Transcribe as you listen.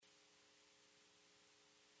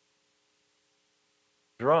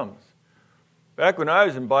drums. Back when I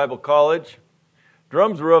was in Bible college,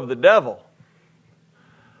 drums were of the devil.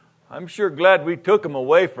 I'm sure glad we took them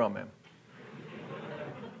away from him.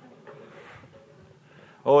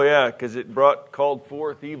 Oh yeah, because it called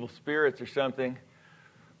forth evil spirits or something.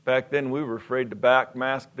 Back then we were afraid to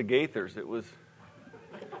backmask the Gaithers. It was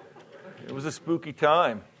a spooky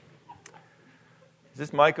time. Is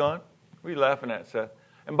this mic on? What are you laughing at, Seth?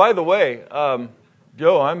 And by the way,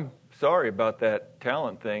 Joe, I'm sorry about that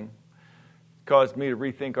talent thing. It caused me to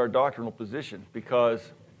rethink our doctrinal position, because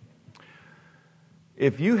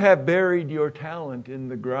if you have buried your talent in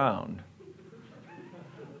the ground,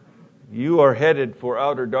 you are headed for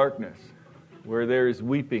outer darkness, where there is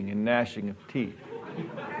weeping and gnashing of teeth,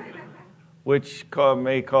 which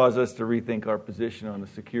may cause us to rethink our position on the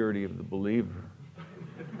security of the believer.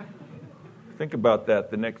 Think about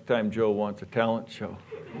that the next time Joe wants a talent show.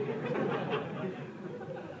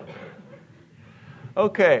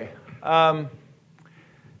 Okay.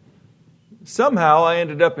 Somehow I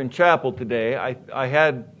ended up in chapel today. I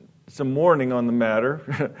had some warning on the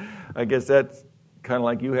matter. I guess that's kind of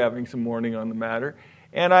like you having some warning on the matter.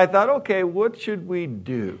 And I thought, okay, what should we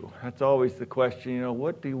do? That's always the question,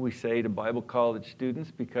 what do we say to Bible college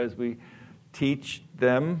students? Because we teach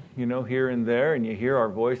them, here and there, and you hear our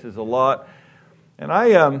voices a lot. And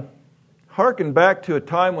I hearkened back to a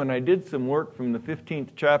time when I did some work from the 15th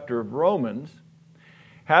chapter of Romans,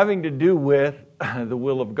 having to do with the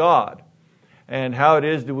will of God. And how it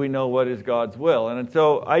is do we know what is God's will? And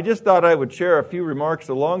so I just thought I would share a few remarks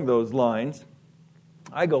along those lines.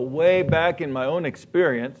 I go way back in my own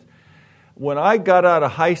experience. When I got out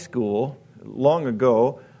of high school, long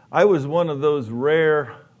ago, I was one of those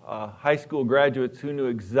rare high school graduates who knew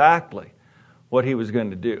exactly what he was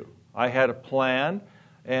going to do. I had a plan,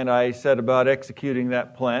 and I set about executing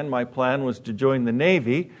that plan. My plan was to join the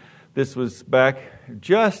Navy. This was back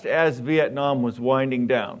just as Vietnam was winding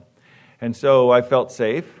down. And so I felt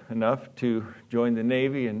safe enough to join the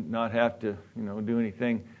Navy and not have to, do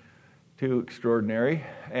anything too extraordinary.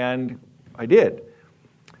 And I did.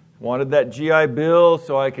 Wanted that GI Bill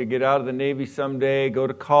so I could get out of the Navy someday, go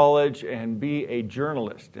to college, and be a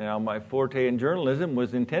journalist. Now, my forte in journalism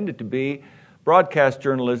was intended to be broadcast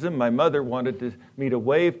journalism. My mother wanted me to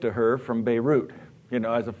wave to her from Beirut,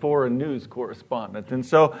 as a foreign news correspondent. And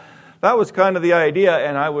so that was kind of the idea,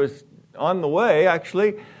 and I was on the way,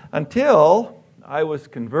 actually, until I was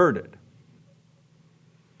converted.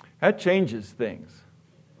 That changes things.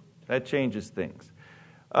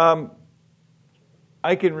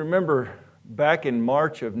 I can remember back in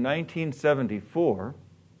March of 1974,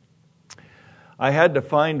 I had to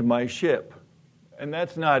find my ship. And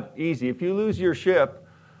that's not easy. If you lose your ship,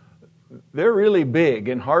 they're really big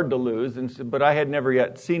and hard to lose. But I had never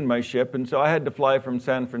yet seen my ship, and so I had to fly from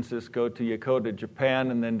San Francisco to Yokota,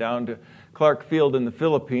 Japan, and then down to Clark Field in the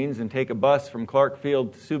Philippines and take a bus from Clark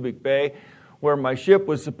Field to Subic Bay, where my ship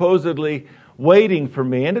was supposedly waiting for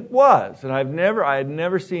me, and it was. And I had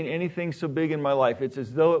never seen anything so big in my life. It's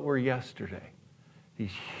as though it were yesterday.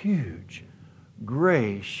 These huge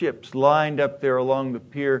gray ships lined up there along the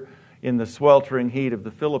pier in the sweltering heat of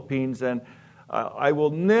the Philippines. And I will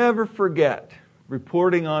never forget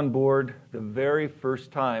reporting on board the very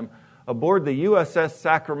first time aboard the USS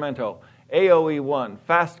Sacramento, AOE-1,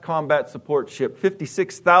 Fast Combat Support Ship,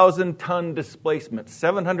 56,000-ton displacement,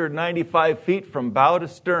 795 feet from bow to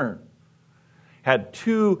stern. Had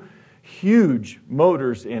 2 huge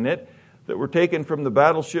motors in it that were taken from the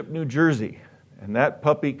battleship New Jersey. And that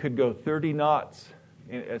puppy could go 30 knots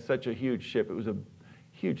at such a huge ship. It was a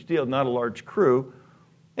huge deal, not a large crew.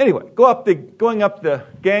 Anyway, going up the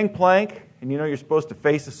gangplank, and you're supposed to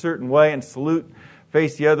face a certain way and salute,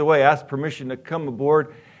 face the other way, ask permission to come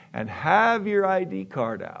aboard, and have your ID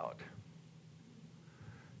card out.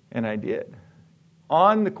 And I did.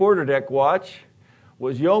 On the quarterdeck watch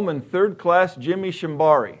was Yeoman Third Class Jimmy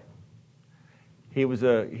Shimbari. He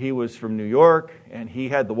was from New York, and he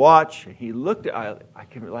had the watch. He looked at, I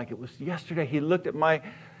can like it was yesterday. He looked at my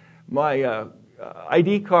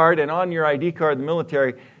ID card, and on your ID card in the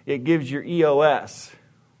military, it gives your EOS,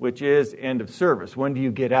 which is end of service. When do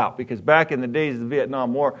you get out? Because back in the days of the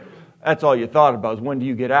Vietnam War, that's all you thought about was when do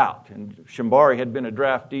you get out? And Shimbari had been a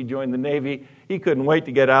draftee, joined the Navy. He couldn't wait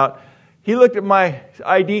to get out. He looked at my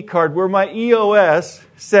ID card where my EOS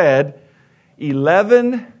said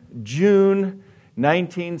 11 June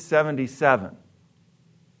 1977.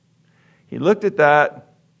 He looked at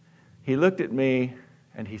that, he looked at me,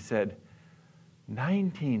 and he said,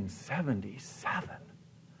 1977?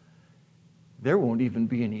 There won't even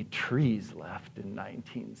be any trees left in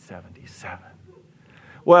 1977.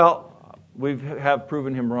 Well, we have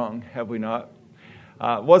proven him wrong, have we not?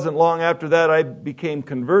 It wasn't long after that I became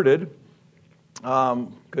converted.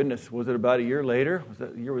 Goodness, was it about a year later?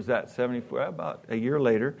 What year was that? 74? About a year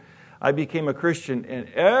later, I became a Christian, and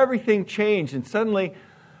everything changed. And suddenly,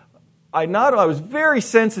 I was very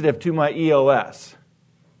sensitive to my EOS.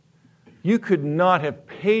 You could not have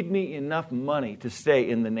paid me enough money to stay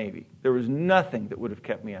in the Navy. There was nothing that would have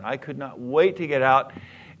kept me in. I could not wait to get out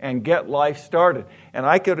and get life started. And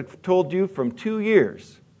I could have told you from 2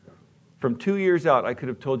 years out, I could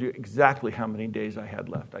have told you exactly how many days I had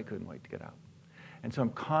left. I couldn't wait to get out. And so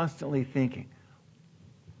I'm constantly thinking,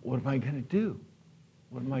 what am I going to do?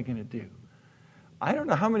 What am I going to do? I don't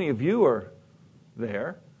know how many of you are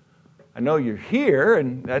there. I know you're here,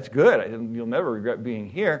 and that's good. You'll never regret being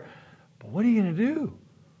here. But what are you going to do?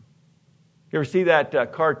 You ever see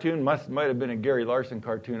that cartoon? Might have been a Gary Larson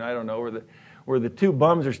cartoon. I don't know, where the two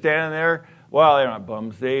bums are standing there. Well, they're not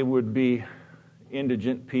bums. They would be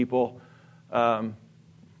indigent people.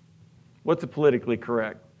 What's a politically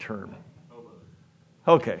correct term?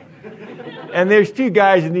 Okay. And there's two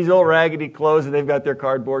guys in these old raggedy clothes, and they've got their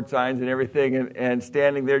cardboard signs and everything, and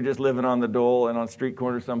standing there just living on the dole and on a street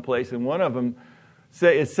corner someplace. And one of them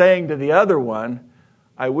is saying to the other one,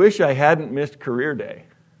 I wish I hadn't missed career day.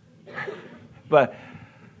 But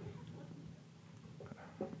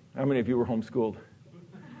how many of you were homeschooled?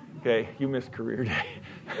 Okay, you missed career day.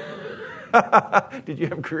 Did you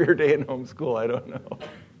have career day in homeschool? I don't know.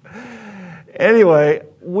 Anyway,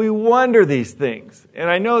 we wonder these things. And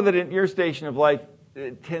I know that in your station of life,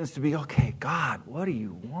 it tends to be, okay, God, what do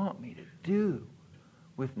you want me to do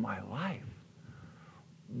with my life?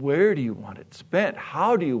 Where do you want it spent?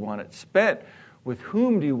 How do you want it spent? With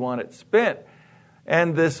whom do you want it spent?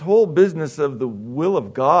 And this whole business of the will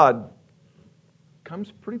of God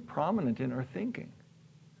comes pretty prominent in our thinking.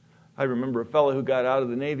 I remember a fellow who got out of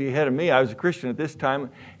the Navy ahead of me. I was a Christian at this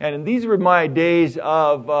time. And these were my days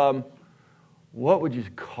of... what would you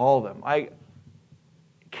call them?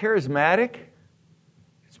 Charismatic?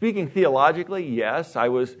 Speaking theologically, yes. I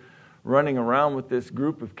was running around with this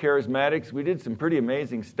group of charismatics. We did some pretty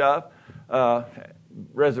amazing stuff.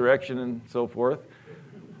 Resurrection and so forth.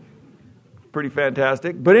 Pretty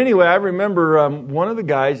fantastic. But anyway, I remember one of the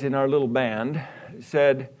guys in our little band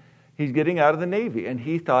said he's getting out of the Navy, and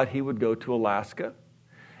he thought he would go to Alaska.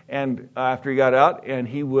 And after he got out, and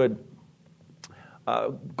he would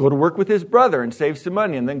go to work with his brother and save some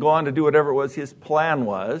money and then go on to do whatever it was his plan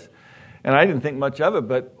was. And I didn't think much of it,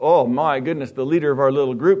 but oh my goodness, the leader of our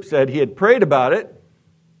little group said he had prayed about it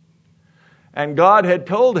and God had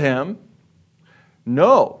told him,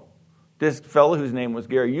 no, this fellow whose name was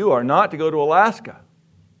Gary, you are not to go to Alaska.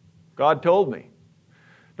 God told me.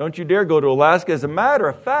 Don't you dare go to Alaska. As a matter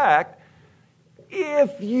of fact,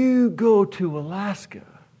 if you go to Alaska,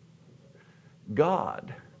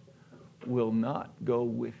 God will not go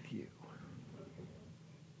with you.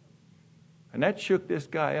 And that shook this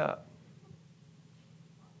guy up.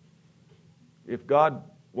 If God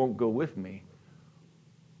won't go with me,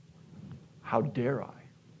 how dare I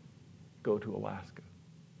go to Alaska?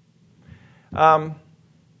 That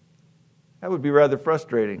would be rather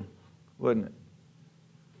frustrating, wouldn't it?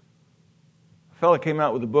 A fellow came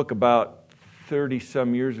out with a book about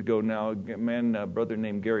 30-some years ago now, a brother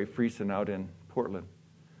named Gary Friesen out in Portland.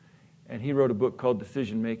 And he wrote a book called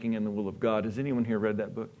Decision Making in the Will of God. Has anyone here read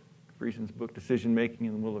that book? Friesen's book, Decision Making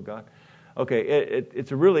in the Will of God? Okay,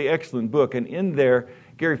 it's a really excellent book. And in there,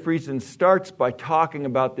 Gary Friesen starts by talking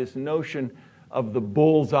about this notion of the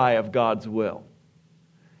bullseye of God's will.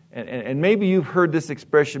 And maybe you've heard this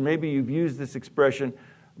expression, maybe you've used this expression,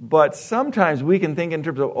 but sometimes we can think in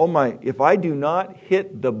terms of, oh my, if I do not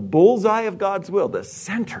hit the bullseye of God's will, the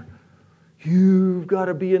center, you've got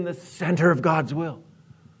to be in the center of God's will.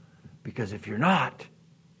 Because if you're not,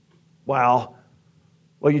 well,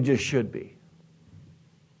 you just should be.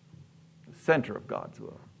 The center of God's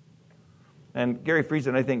will. And Gary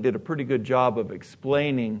Friesen, I think, did a pretty good job of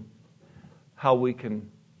explaining how we can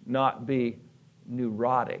not be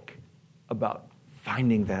neurotic about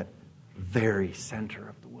finding that very center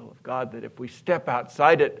of the will of God, that if we step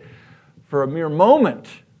outside it for a mere moment,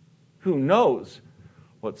 who knows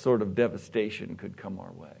what sort of devastation could come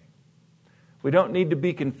our way. We don't need to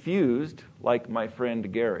be confused, like my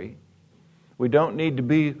friend Gary. We don't need to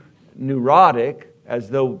be neurotic, as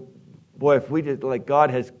though, boy, if we did, like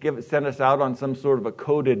God has sent us out on some sort of a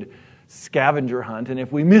coded scavenger hunt, and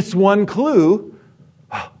if we miss one clue,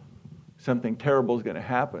 something terrible is going to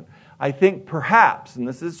happen. I think perhaps, and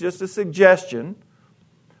this is just a suggestion,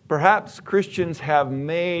 perhaps Christians have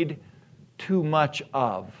made too much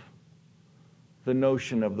of the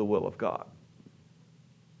notion of the will of God.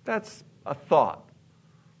 That's a thought.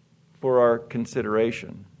 for our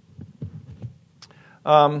consideration.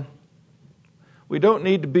 We don't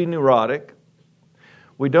need to be neurotic.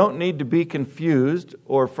 We don't need to be confused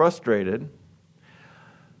or frustrated.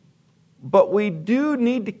 But we do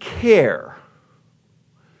need to care.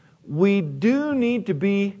 We do need to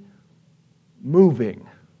be moving.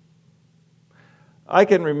 I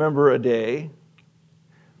can remember a day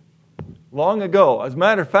long ago. As a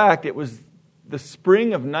matter of fact, it was the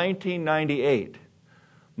spring of 1998.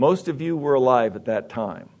 Most of you were alive at that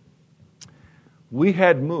time. We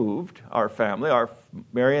had moved, our family,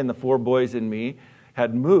 Mary and the 4 boys and me,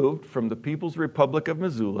 had moved from the People's Republic of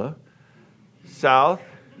Missoula south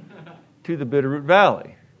to the Bitterroot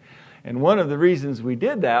Valley. And one of the reasons we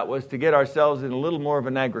did that was to get ourselves in a little more of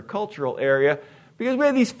an agricultural area because we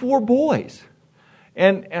had these 4 boys.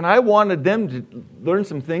 And I wanted them to learn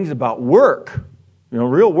some things about work,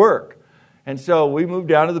 real work. And so we moved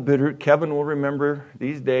down to the Bitterroot. Kevin will remember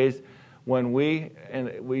these days when we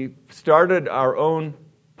started our own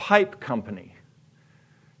pipe company.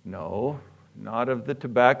 No, not of the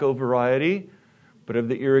tobacco variety, but of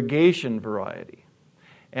the irrigation variety.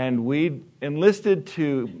 And we enlisted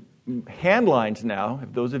to hand lines now.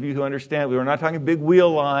 If those of you who understand, we were not talking big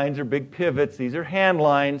wheel lines or big pivots. These are hand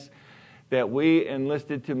lines that we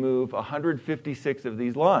enlisted to move 156 of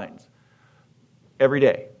these lines every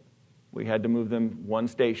day. We had to move them one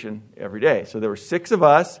station every day. So there were 6 of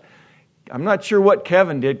us. I'm not sure what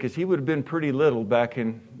Kevin did because he would have been pretty little back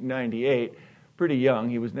in 98. Pretty young.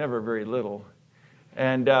 He was never very little.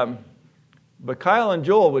 And but Kyle and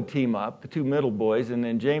Joel would team up, the 2 middle boys, and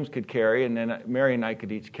then James could carry, and then Mary and I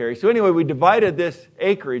could each carry. So anyway, we divided this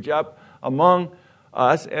acreage up among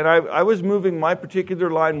us, and I was moving my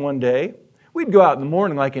particular line one day. We'd go out in the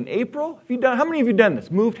morning, like in April. How many of you done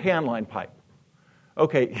this? Moved hand line pipe.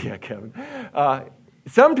 Okay, yeah, Kevin.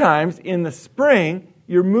 Sometimes in the spring,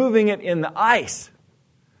 you're moving it in the ice.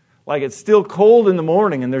 Like it's still cold in the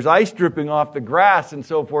morning and there's ice dripping off the grass and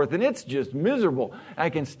so forth, and it's just miserable. I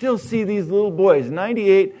can still see these little boys.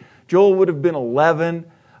 98, Joel would have been 11,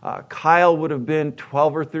 Kyle would have been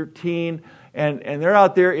 12 or 13, and they're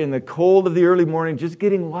out there in the cold of the early morning just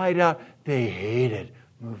getting light out. They hated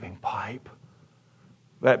moving pipe.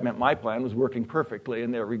 That meant my plan was working perfectly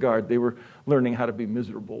in their regard. They were learning how to be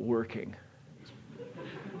miserable working.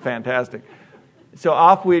 Fantastic. So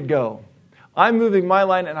off we'd go. I'm moving my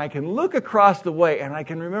line, and I can look across the way, and I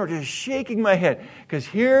can remember just shaking my head, because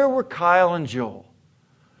here were Kyle and Joel,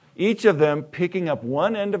 each of them picking up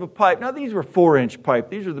one end of a pipe. Now, these were 4-inch pipe.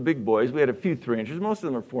 These are the big boys. We had a few 3-inchers. Most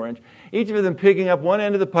of them are 4-inch. Each of them picking up one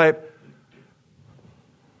end of the pipe,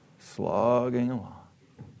 slogging along.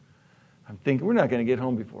 I'm thinking, we're not going to get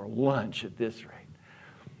home before lunch at this rate.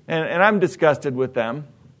 And I'm disgusted with them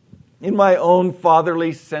in my own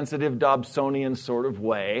fatherly, sensitive, Dobsonian sort of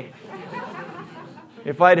way.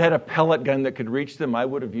 If I'd had a pellet gun that could reach them, I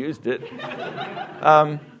would have used it.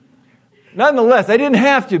 Nonetheless, I didn't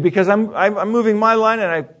have to because I'm moving my line,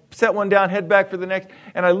 and I set one down, head back for the next,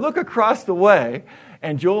 and I look across the way,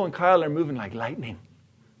 and Joel and Kyle are moving like lightning.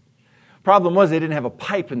 Problem was they didn't have a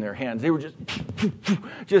pipe in their hands. They were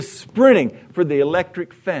just sprinting for the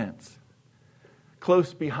electric fence.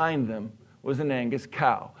 Close behind them was an Angus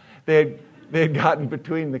cow. They had gotten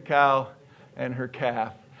between the cow and her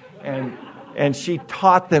calf, and she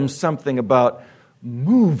taught them something about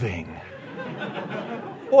moving.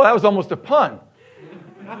 Well, that was almost a pun.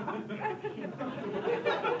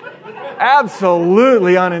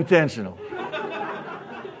 Absolutely unintentional.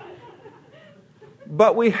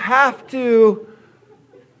 But we have to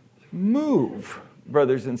move,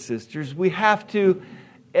 brothers and sisters. We have to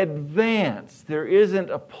advance. There isn't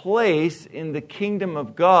a place in the kingdom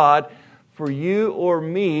of God for you or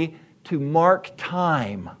me to mark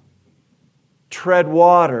time, tread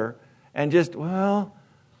water, and just, well,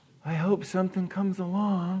 I hope something comes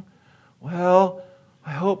along. Well,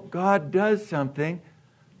 I hope God does something.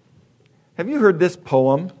 Have you heard this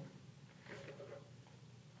poem?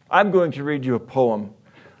 I'm going to read you a poem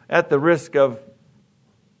at the risk of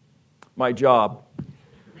my job.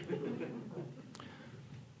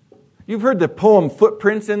 You've heard the poem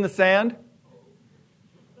Footprints in the Sand?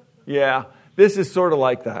 Yeah, this is sort of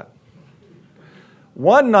like that.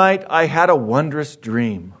 One night I had a wondrous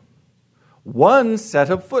dream. One set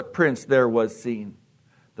of footprints there was seen,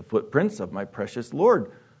 the footprints of my precious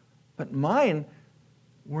Lord, but mine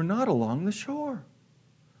were not along the shore.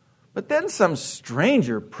 But then some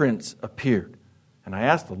stranger prints appeared, and I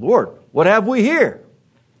asked the Lord, what have we here?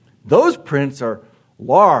 Those prints are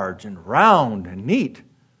large and round and neat.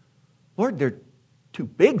 Lord, they're too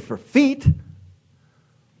big for feet.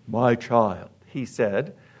 My child, he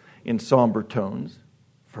said in somber tones,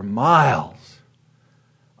 For miles,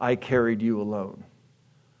 I carried you alone.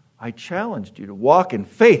 I challenged you to walk in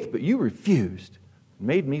faith, but you refused,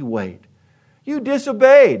 made me wait. You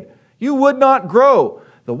disobeyed. You would not grow.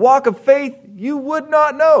 The walk of faith you would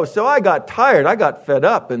not know. So I got tired. I got fed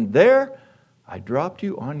up. And there, I dropped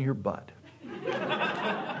you on your butt.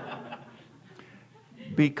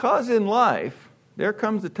 Because in life, there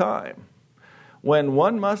comes a time when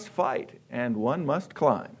one must fight and one must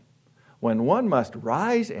climb. When one must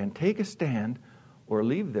rise and take a stand or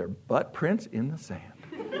leave their butt prints in the sand.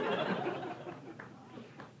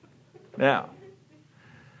 Now,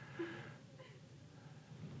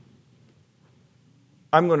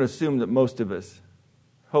 I'm going to assume that most of us,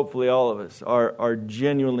 hopefully all of us, are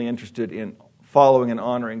genuinely interested in following and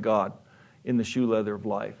honoring God in the shoe leather of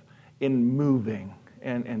life, in moving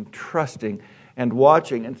and trusting and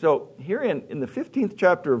watching. And so here in the 15th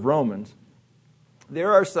chapter of Romans,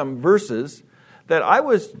 there are some verses that I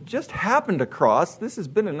was just happened across. This has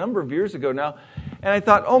been a number of years ago now. And I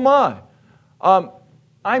thought, oh my,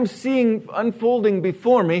 I'm seeing unfolding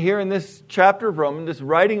before me here in this chapter of Romans, this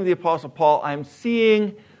writing of the Apostle Paul, I'm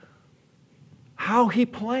seeing how he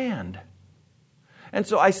planned. And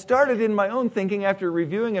so I started in my own thinking, after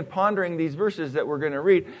reviewing and pondering these verses that we're going to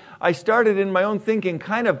read, I started in my own thinking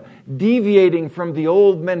kind of deviating from the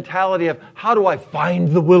old mentality of how do I find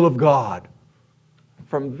the will of God?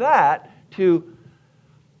 From that to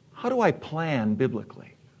how do I plan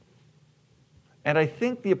biblically? And I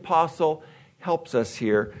think the apostle helps us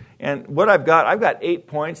here. And what I've got 8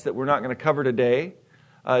 points that we're not going to cover today,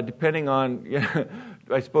 depending on,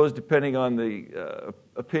 I suppose, depending on the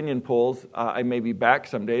opinion polls. I may be back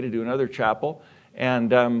someday to do another chapel,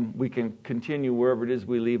 and we can continue wherever it is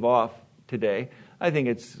we leave off today. I think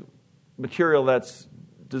it's material that's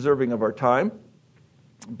deserving of our time.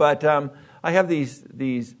 But I have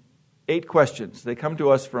these 8 questions. They come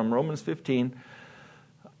to us from Romans 15,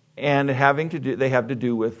 and they have to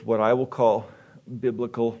do with what I will call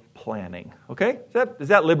biblical planning. Okay? Is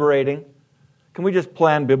that liberating? Can we just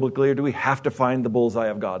plan biblically, or do we have to find the bullseye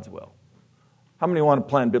of God's will? How many want to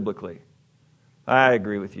plan biblically? I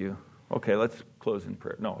agree with you. Okay, let's close in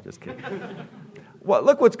prayer. No, just kidding. Well,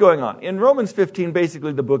 look what's going on. In Romans 15,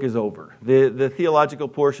 basically the book is over. The theological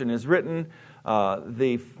portion is written.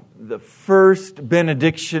 The first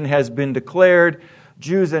benediction has been declared.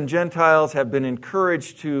 Jews and Gentiles have been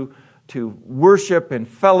encouraged to worship and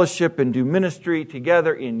fellowship and do ministry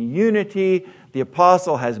together in unity. The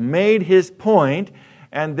apostle has made his point,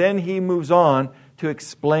 and then he moves on to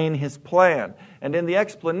explain his plan. And in the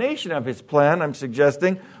explanation of his plan, I'm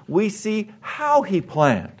suggesting, we see how he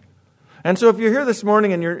planned. And so if you're here this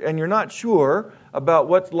morning and you're not sure about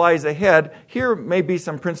what lies ahead, here may be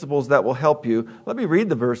some principles that will help you. Let me read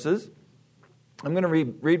the verses. I'm going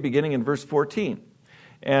to read beginning in verse 14.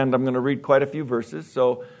 And I'm going to read quite a few verses.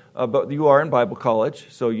 But you are in Bible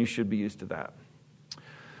college, so you should be used to that.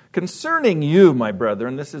 Concerning you, my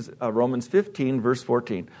brethren, this is Romans 15, verse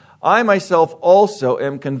 14. I myself also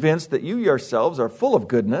am convinced that you yourselves are full of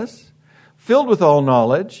goodness, filled with all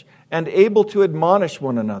knowledge, and able to admonish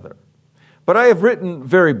one another. But I have written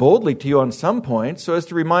very boldly to you on some points, so as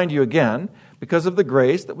to remind you again, because of the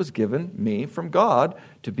grace that was given me from God,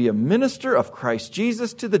 to be a minister of Christ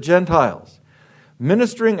Jesus to the Gentiles,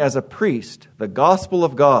 ministering as a priest the gospel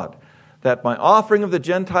of God, that my offering of the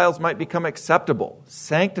Gentiles might become acceptable,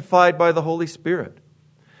 sanctified by the Holy Spirit.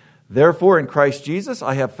 Therefore, in Christ Jesus,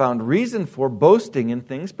 I have found reason for boasting in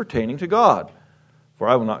things pertaining to God. For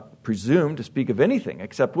I will not presume to speak of anything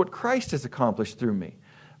except what Christ has accomplished through me,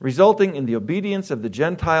 resulting in the obedience of the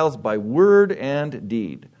Gentiles by word and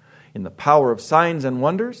deed, in the power of signs and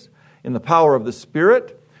wonders, in the power of the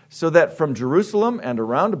Spirit, so that from Jerusalem and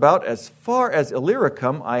around about as far as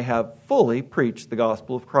Illyricum I have fully preached the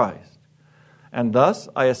gospel of Christ. And thus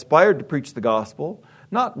I aspired to preach the gospel,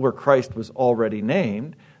 not where Christ was already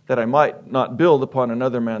named, that I might not build upon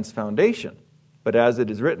another man's foundation. But as it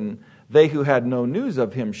is written, they who had no news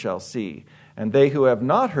of him shall see, and they who have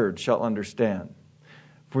not heard shall understand.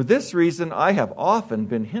 For this reason I have often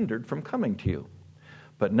been hindered from coming to you.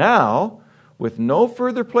 But now, with no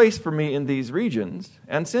further place for me in these regions,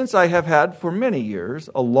 and since I have had for many years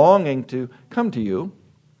a longing to come to you,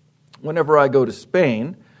 whenever I go to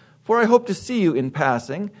Spain, for I hope to see you in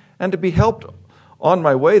passing, and to be helped on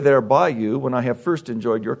my way there by you when I have first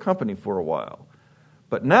enjoyed your company for a while.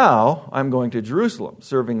 But now I'm going to Jerusalem,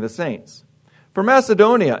 serving the saints. For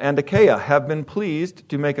Macedonia and Achaia have been pleased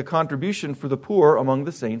to make a contribution for the poor among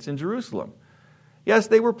the saints in Jerusalem. Yes,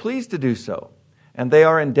 they were pleased to do so, and they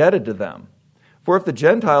are indebted to them. For if the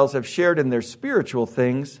Gentiles have shared in their spiritual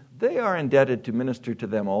things, they are indebted to minister to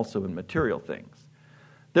them also in material things.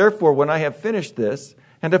 Therefore, when I have finished this,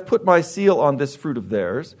 and have put my seal on this fruit of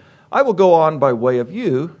theirs, I will go on by way of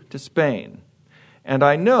you to Spain. And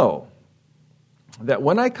I know that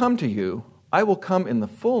when I come to you, I will come in the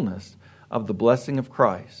fullness of the blessing of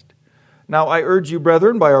Christ. Now I urge you,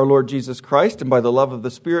 brethren, by our Lord Jesus Christ and by the love of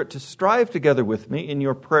the Spirit, to strive together with me in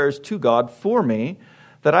your prayers to God for me,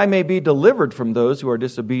 that I may be delivered from those who are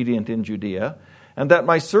disobedient in Judea, and that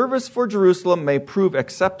my service for Jerusalem may prove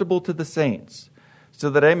acceptable to the saints, so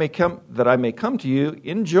that I may come to you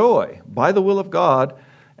in joy by the will of God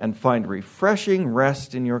and find refreshing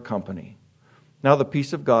rest in your company. Now the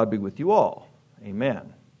peace of God be with you all.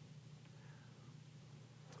 Amen.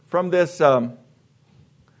 From this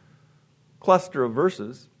cluster of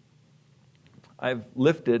verses, I've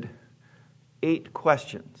lifted 8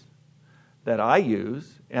 questions that I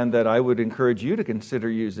use and that I would encourage you to consider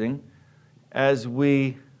using as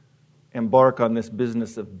we embark on this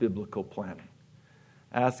business of biblical planning.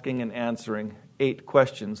 Asking and answering 8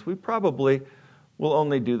 questions. We probably will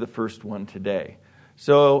only do the first one today.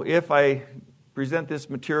 So if I present this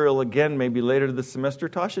material again, maybe later this semester,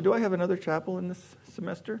 Tasha, do I have another chapel in this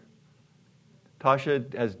semester?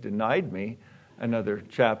 Tasha has denied me another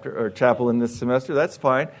chapel in this semester. That's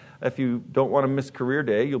fine. If you don't want to miss career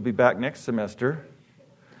day, you'll be back next semester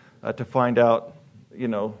to find out,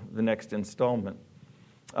 the next installment.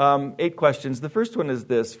 8 questions. The first one is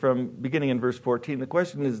this, from beginning in verse 14. The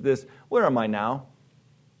question is this: where am I now?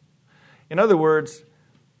 In other words,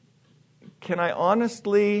 can I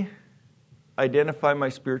honestly identify my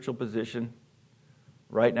spiritual position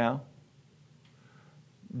right now?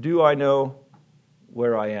 Do I know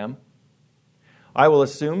where I am? I will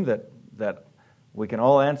assume that we can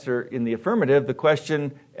all answer in the affirmative the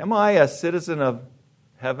question, am I a citizen of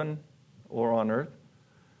heaven or on earth?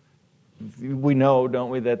 We know,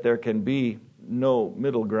 don't we, that there can be no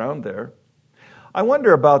middle ground there. I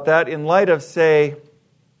wonder about that in light of, say,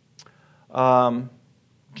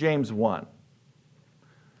 James 1.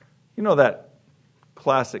 You know that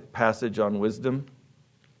classic passage on wisdom?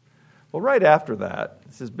 Well, right after that,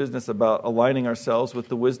 this is business about aligning ourselves with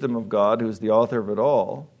the wisdom of God, who is the author of it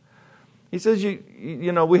all. He says,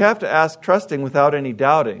 we have to ask trusting without any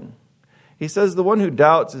doubting. He says, the one who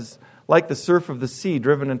doubts is like the surf of the sea,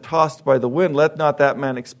 driven and tossed by the wind. Let not that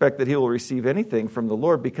man expect that he will receive anything from the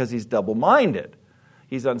Lord, because he's double-minded.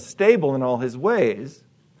 He's unstable in all his ways.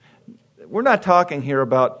 We're not talking here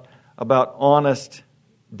about honest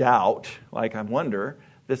doubt, like I wonder,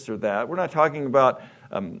 this or that. We're not talking about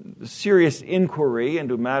serious inquiry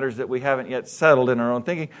into matters that we haven't yet settled in our own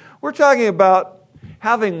thinking. We're talking about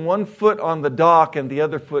having one foot on the dock and the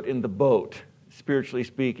other foot in the boat, spiritually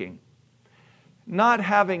speaking. Not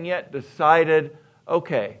having yet decided,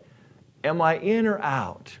 okay, am I in or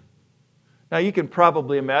out? Now you can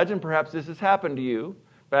probably imagine, perhaps this has happened to you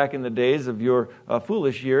back in the days of your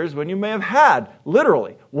foolish years when you may have had,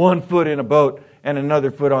 literally, one foot in a boat and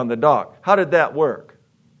another foot on the dock. How did that work?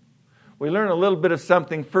 We learn a little bit of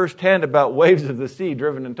something firsthand about waves of the sea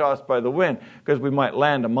driven and tossed by the wind, because we might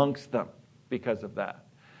land amongst them because of that.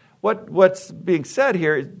 What's being said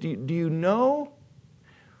here is, do you know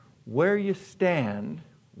where you stand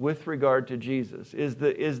with regard to Jesus? Is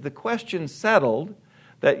the question settled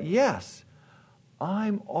that, yes,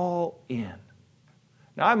 I'm all in?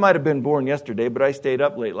 Now, I might have been born yesterday, but I stayed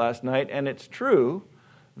up late last night, and it's true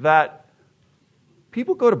that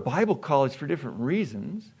people go to Bible college for different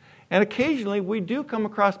reasons, and occasionally we do come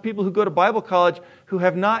across people who go to Bible college who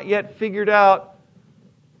have not yet figured out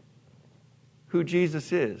who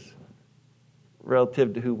Jesus is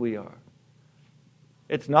relative to who we are.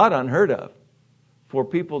 It's not unheard of for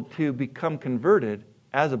people to become converted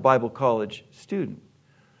as a Bible college student.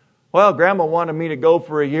 Well, Grandma wanted me to go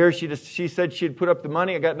for a year. She said she'd put up the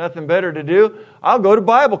money. I got nothing better to do. I'll go to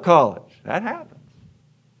Bible college. That happens.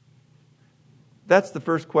 That's the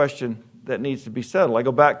first question that needs to be settled. I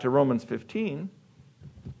go back to Romans 15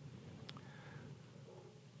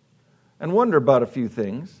 and wonder about a few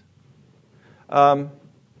things. Verse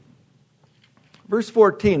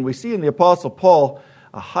 14, we see in the Apostle Paul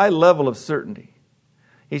a high level of certainty.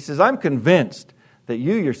 He says, I'm convinced that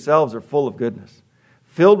you yourselves are full of goodness,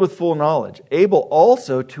 filled with full knowledge, able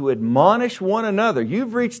also to admonish one another.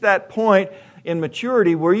 You've reached that point in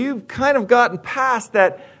maturity where you've kind of gotten past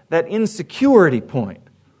that insecurity point.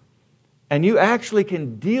 And you actually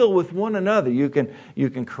can deal with one another. You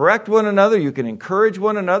can correct one another. You can encourage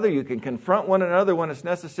one another. You can confront one another when it's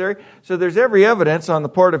necessary. So there's every evidence on the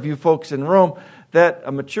part of you folks in Rome that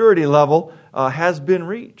a maturity level has been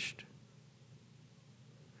reached.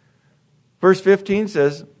 Verse 15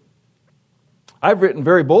 says, I've written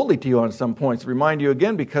very boldly to you on some points, remind you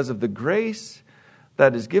again, because of the grace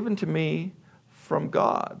that is given to me from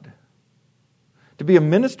God. To be a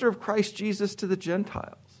minister of Christ Jesus to the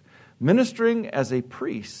Gentiles, ministering as a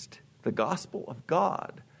priest the gospel of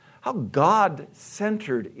God. How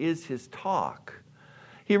God-centered is his talk.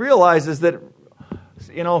 He realizes that,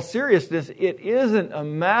 in all seriousness, it isn't a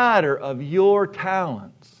matter of your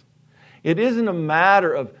talents. It isn't a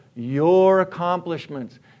matter of your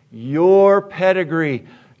accomplishments, your pedigree,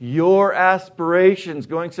 your aspirations,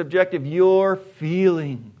 going subjective, your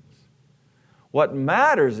feelings. What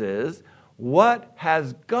matters is, what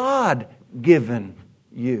has God given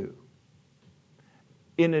you?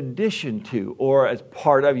 In addition to, or as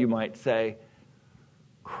part of, you might say,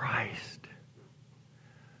 Christ.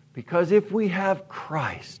 Because if we have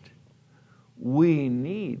Christ, we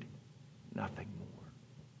need nothing more.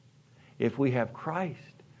 If we have Christ,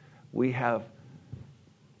 we have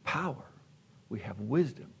power, we have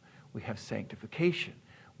wisdom, we have sanctification,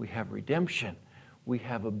 we have redemption, we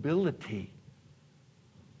have ability,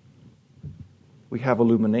 we have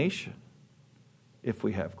illumination if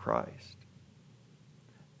we have Christ.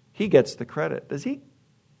 He gets the credit. Does he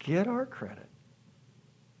get our credit?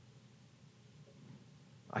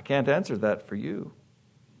 I can't answer that for you.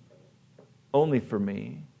 Only for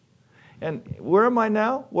me. And where am I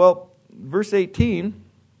now? Well, verse 18,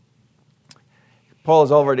 Paul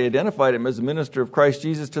has already identified him as a minister of Christ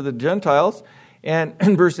Jesus to the Gentiles. And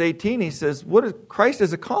in verse 18 he says, Christ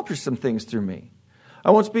has accomplished some things through me.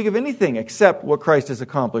 I won't speak of anything except what Christ has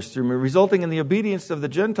accomplished through me, resulting in the obedience of the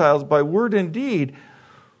Gentiles by word and deed,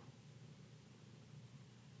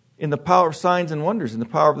 in the power of signs and wonders, in the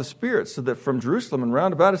power of the Spirit, so that from Jerusalem and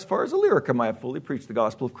round about as far as Illyricum I have fully preached the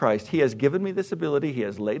gospel of Christ. He has given me this ability. He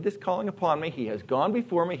has laid this calling upon me. He has gone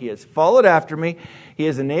before me. He has followed after me. He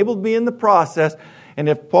has enabled me in the process. And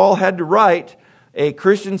if Paul had to write a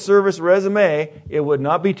Christian service resume, it would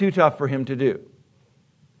not be too tough for him to do.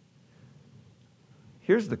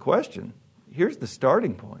 Here's the question. Here's the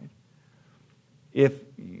starting point. If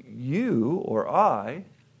you or I...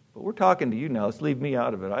 But we're talking to you now. Let's leave me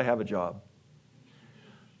out of it. I have a job.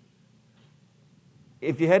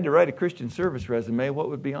 If you had to write a Christian service resume, what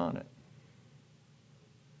would be on it?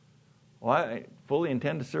 Well, I fully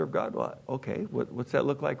intend to serve God. Well, okay, what's that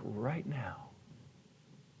look like right now?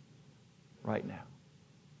 Right now.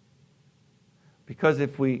 Because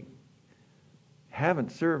if we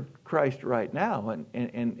haven't served Christ right now,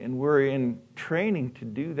 and we're in training to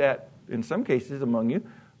do that, in some cases among you,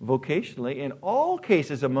 vocationally, in all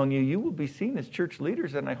cases among you, you will be seen as church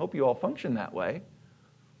leaders, and I hope you all function that way.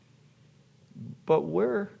 But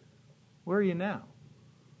where are you now?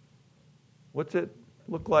 What's it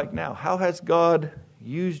look like now? How has God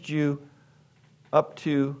used you up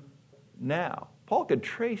to now? Paul could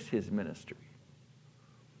trace his ministry.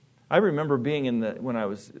 I remember being when I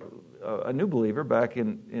was a new believer back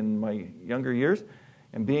in my younger years,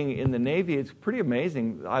 and being in the Navy, it's pretty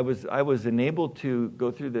amazing. I was enabled to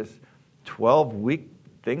go through this 12-week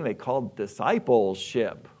thing they called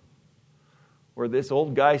discipleship, where this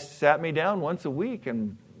old guy sat me down once a week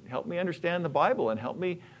and helped me understand the Bible and helped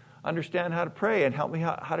me understand how to pray and helped me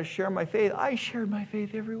how to share my faith. I shared my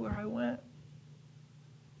faith everywhere I went.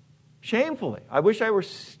 Shamefully. I wish I were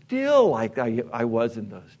still like I was in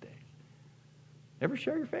those days. Never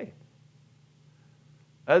share your faith.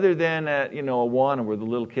 Other than at, Awana where the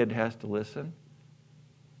little kid has to listen,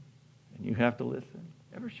 and you have to listen.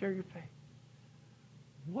 Never share your faith.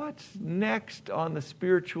 What's next on the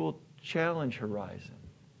spiritual challenge horizon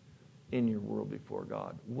in your world before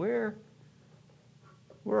God? Where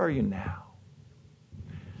are you now?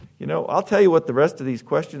 I'll tell you what the rest of these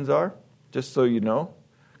questions are, just so you know,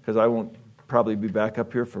 because I won't probably be back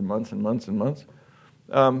up here for months and months and months.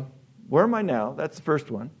 Where am I now? That's the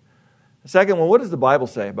first one. The second one, what does the Bible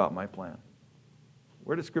say about my plan?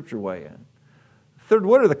 Where does Scripture weigh in? Third,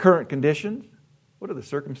 what are the current conditions? What are the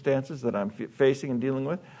circumstances that I'm facing and dealing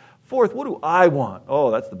with? Fourth, what do I want?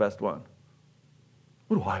 Oh, that's the best one.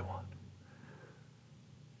 What do I want?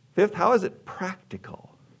 Fifth, how is it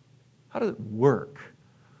practical? How does it work?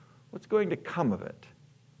 What's going to come of it?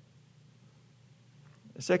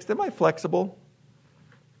 Sixth, am I flexible?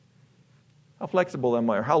 How flexible am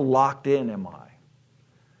I, or how locked in am I?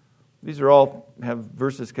 These are all have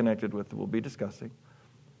verses connected with that we'll be discussing.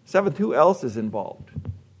 Seventh, who else is involved?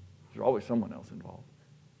 There's always someone else involved.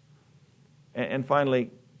 And finally,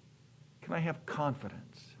 can I have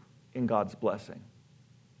confidence in God's blessing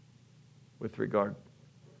with regard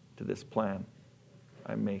to this plan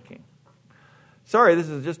I'm making? Sorry, this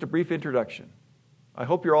is just a brief introduction. I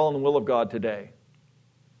hope you're all in the will of God today.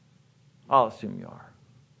 I'll assume you are.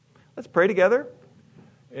 Let's pray together.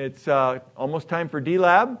 It's almost time for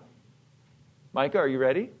D-Lab. Micah, are you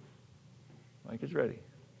ready? Micah's ready.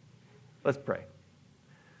 Let's pray.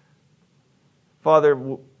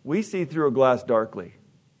 Father, we see through a glass darkly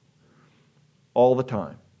all the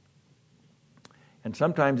time. And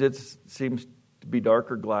sometimes it seems to be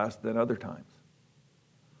darker glass than other times.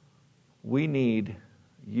 We need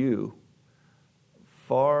you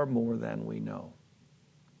far more than we know.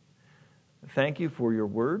 Thank you for your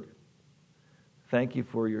word. Thank you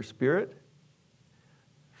for your Spirit.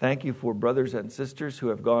 Thank you for brothers and sisters who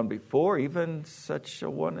have gone before, even such a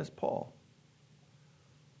one as Paul.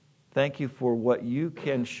 Thank you for what you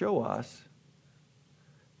can show us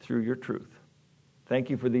through your truth. Thank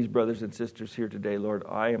you for these brothers and sisters here today, Lord.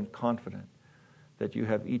 I am confident that you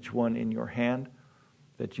have each one in your hand,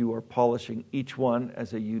 that you are polishing each one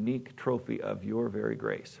as a unique trophy of your very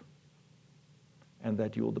grace, and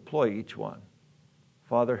that you will deploy each one.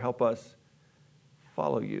 Father, help us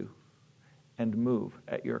follow you and move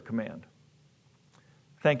at your command.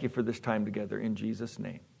 Thank you for this time together in Jesus'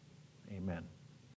 name. Amen.